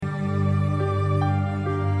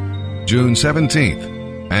June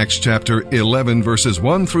 17th, Acts chapter 11, verses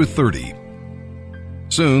 1 through 30.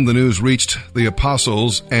 Soon the news reached the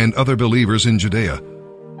apostles and other believers in Judea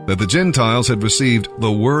that the Gentiles had received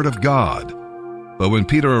the word of God. But when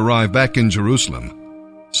Peter arrived back in Jerusalem,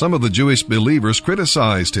 some of the Jewish believers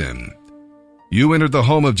criticized him. "You entered the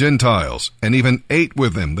home of Gentiles and even ate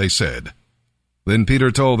with them," they said. Then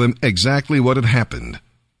Peter told them exactly what had happened.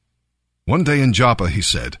 "One day in Joppa," he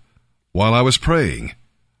said, "while I was praying,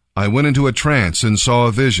 I went into a trance and saw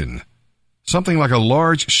a vision. Something like a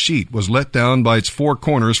large sheet was let down by its four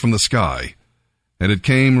corners from the sky, and it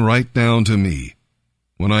came right down to me.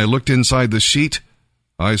 When I looked inside the sheet,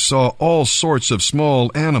 I saw all sorts of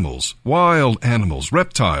small animals, wild animals,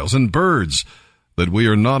 reptiles, and birds that we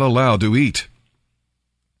are not allowed to eat.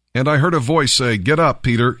 And I heard a voice say, 'Get up,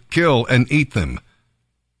 Peter, kill and eat them.'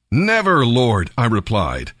 'Never, Lord,' I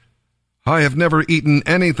replied. 'I have never eaten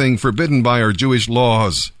anything forbidden by our Jewish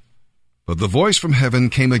laws.' But the voice from heaven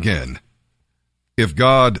came again. 'If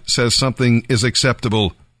God says something is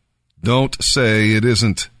acceptable, don't say it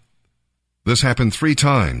isn't.' This happened 3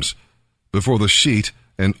 times before the sheet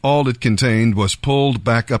and all it contained was pulled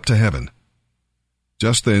back up to heaven.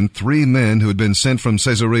 Just then 3 men who had been sent from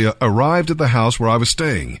Caesarea arrived at the house where I was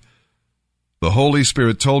staying. The Holy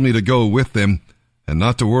Spirit told me to go with them and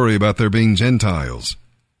not to worry about their being Gentiles.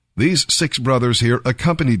 These 6 brothers here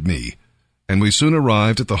accompanied me, and we soon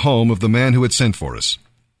arrived at the home of the man who had sent for us.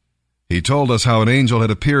 He told us how an angel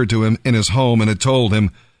had appeared to him in his home and had told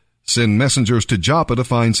him, 'Send messengers to Joppa to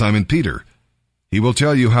find Simon Peter. He will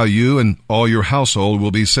tell you how you and all your household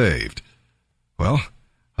will be saved.' Well,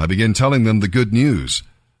 I began telling them the good news,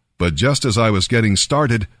 but just as I was getting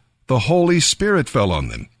started, the Holy Spirit fell on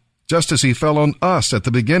them, just as he fell on us at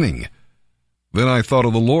the beginning. Then I thought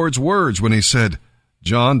of the Lord's words when he said,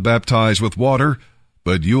 'John baptized with water,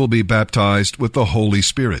 but you will be baptized with the Holy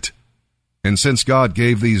Spirit.' And since God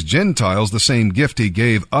gave these Gentiles the same gift he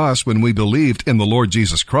gave us when we believed in the Lord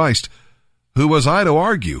Jesus Christ, who was I to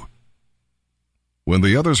argue?" When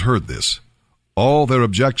the others heard this, all their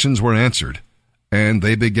objections were answered, and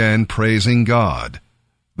they began praising God.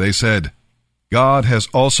 They said, "God has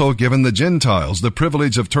also given the Gentiles the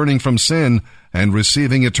privilege of turning from sin and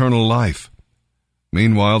receiving eternal life."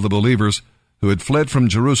 Meanwhile, the believers who had fled from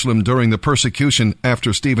Jerusalem during the persecution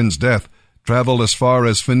after Stephen's death traveled as far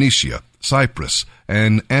as Phoenicia, Cyprus,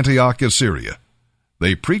 and Antioch of Syria.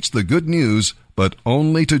 They preached the good news, but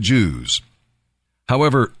only to Jews.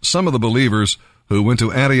 However, some of the believers who went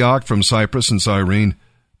to Antioch from Cyprus and Cyrene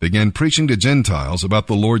began preaching to Gentiles about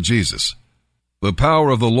the Lord Jesus. The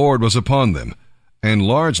power of the Lord was upon them, and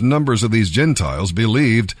large numbers of these Gentiles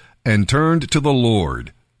believed and turned to the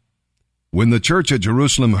Lord. When the church at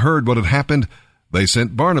Jerusalem heard what had happened, they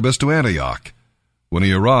sent Barnabas to Antioch. When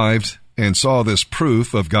he arrived and saw this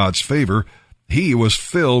proof of God's favor, he was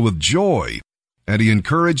filled with joy, and he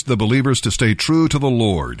encouraged the believers to stay true to the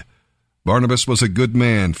Lord. Barnabas was a good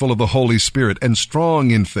man, full of the Holy Spirit and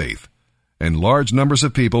strong in faith, and large numbers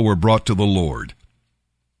of people were brought to the Lord.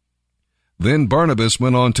 Then Barnabas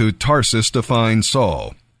went on to Tarsus to find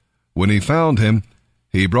Saul. When he found him,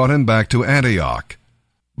 he brought him back to Antioch.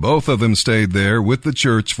 Both of them stayed there with the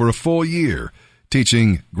church for a full year,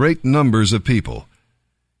 teaching great numbers of people.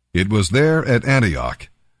 It was there at Antioch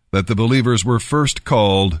that the believers were first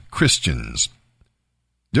called Christians.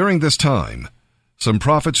 During this time, some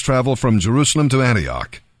prophets traveled from Jerusalem to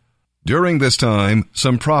Antioch.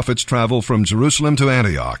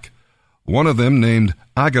 One of them, named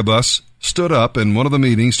Agabus, stood up in one of the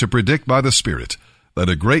meetings to predict by the Spirit that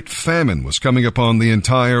a great famine was coming upon the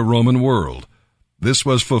entire Roman world. This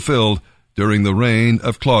was fulfilled during the reign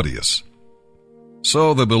of Claudius.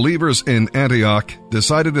 So the believers in Antioch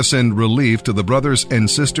decided to send relief to the brothers and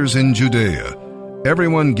sisters in Judea,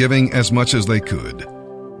 everyone giving as much as they could.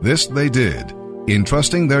 This they did,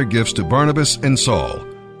 entrusting their gifts to Barnabas and Saul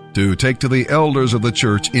to take to the elders of the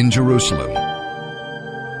church in Jerusalem.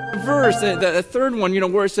 Verse, the third one,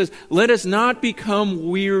 where it says, "Let us not become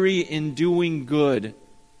weary in doing good,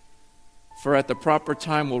 for at the proper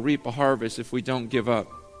time we'll reap a harvest if we don't give up."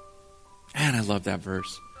 Man, I love that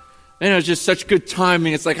verse. And it's just such good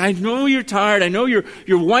timing. It's like, I know you're tired. I know you're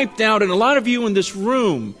wiped out. And a lot of you in this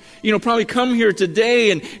room, probably come here today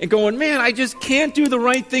and going, "Man, I just can't do the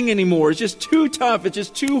right thing anymore. It's just too tough. It's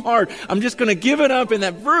just too hard. I'm just going to give it up." And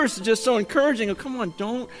that verse is just so encouraging. Oh, come on,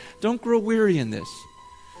 don't grow weary in this.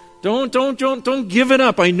 Don't give it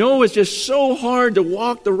up. I know it's just so hard to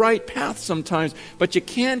walk the right path sometimes, but you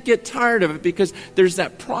can't get tired of it because there's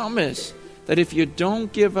that promise that if you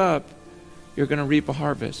don't give up, you're going to reap a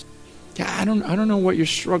harvest. Yeah, I don't know what your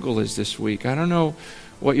struggle is this week. I don't know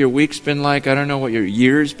what your week's been like. I don't know what your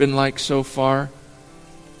year's been like so far.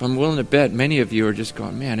 But I'm willing to bet many of you are just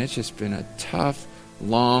going, man, it's just been a tough,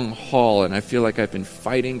 long haul, and I feel like I've been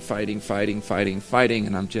fighting,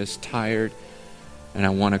 and I'm just tired, and I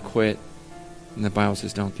want to quit. And the Bible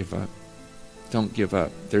says, don't give up. Don't give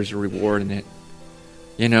up. There's a reward in it.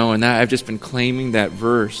 You know, and that I've just been claiming that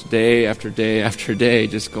verse day after day after day,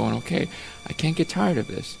 just going, okay, I can't get tired of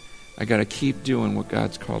this. I got to keep doing what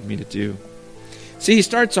God's called me to do. See, he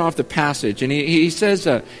starts off the passage, and he says,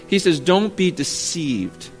 don't be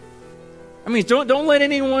deceived. I mean, don't let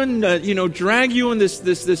anyone, drag you in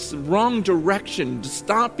this wrong direction.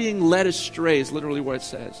 Stop being led astray is literally what it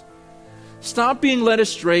says. Stop being led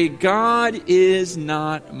astray. God is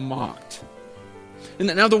not mocked.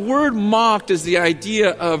 And now the word mocked is the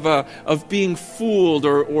idea of being fooled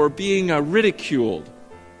or being ridiculed.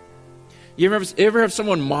 You ever have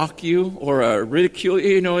someone mock you or ridicule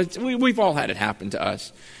you? You know, we've all had it happen to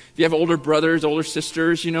us. If you have older brothers, older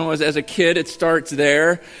sisters, as a kid, it starts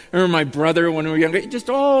there. I remember my brother when we were younger, just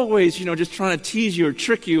always, just trying to tease you or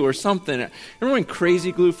trick you or something. Remember when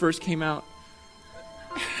Crazy Glue first came out?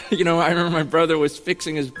 I remember my brother was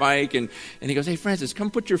fixing his bike, and he goes, "Hey, Francis,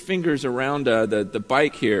 come put your fingers around the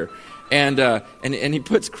bike here." And he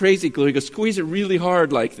puts Crazy Glue. He goes, "Squeeze it really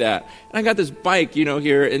hard like that." And I got this bike,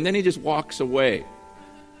 here, and then he just walks away.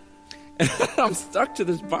 And I'm stuck to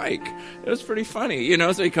this bike. It was pretty funny,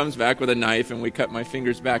 so he comes back with a knife and we cut my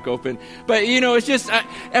fingers back open. But, it's just,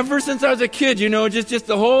 ever since I was a kid, just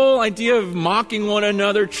the whole idea of mocking one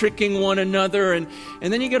another, tricking one another. And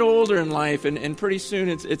then you get older in life and pretty soon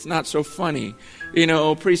it's not so funny.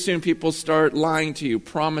 Pretty soon people start lying to you,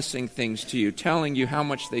 promising things to you, telling you how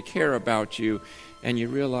much they care about you. And you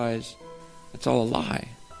realize it's all a lie.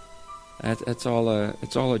 It's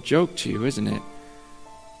all a joke to you, isn't it?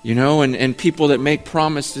 And people that make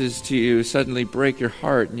promises to you suddenly break your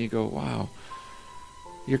heart and you go, wow,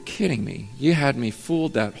 you're kidding me. You had me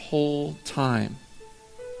fooled that whole time.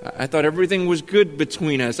 I thought everything was good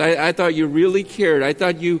between us. I thought you really cared. I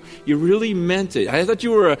thought you really meant it. I thought you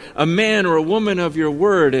were a man or a woman of your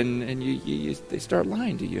word, and they start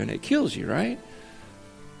lying to you and it kills you, right?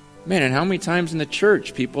 Man, and how many times in the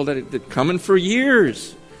church, people that come in for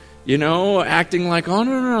years, acting like, oh,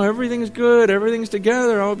 no, everything's good, everything's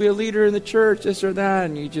together, I'll be a leader in the church, this or that,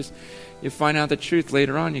 and you find out the truth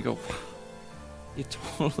later on, you go, wow, you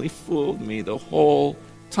totally fooled me the whole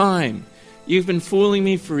time. You've been fooling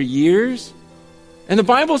me for years? And the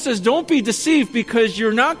Bible says don't be deceived because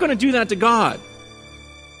you're not going to do that to God.